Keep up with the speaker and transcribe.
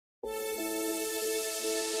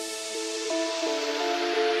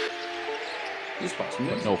but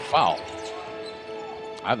no foul.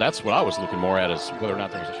 That's what I was looking more at, is whether or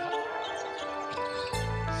not there was a foul.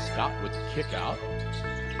 Scott with the kick out.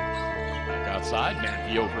 Back outside.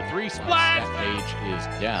 Manvio for three. Splash! That page is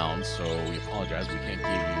down, so we apologize. We can't give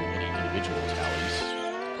you any individual tallies.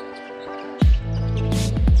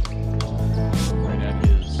 Right at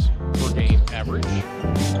his per game average.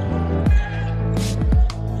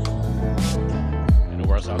 And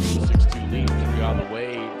Uruguay's out to a 6-2 lead. Three on the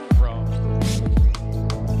way from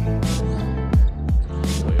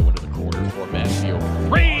way over to the corner for Manvio.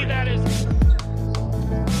 Three! That is.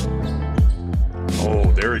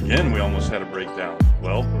 Oh, there again, we almost had a breakdown.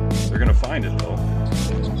 Well, they're going to find it, though.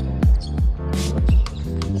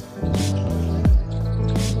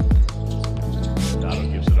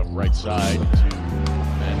 Dotto gives it up right side to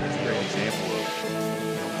Man, that's a great example of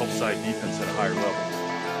help side defense at a higher level.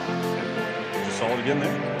 You saw it again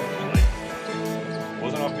there. Like,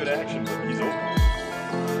 wasn't off good action, but he's open.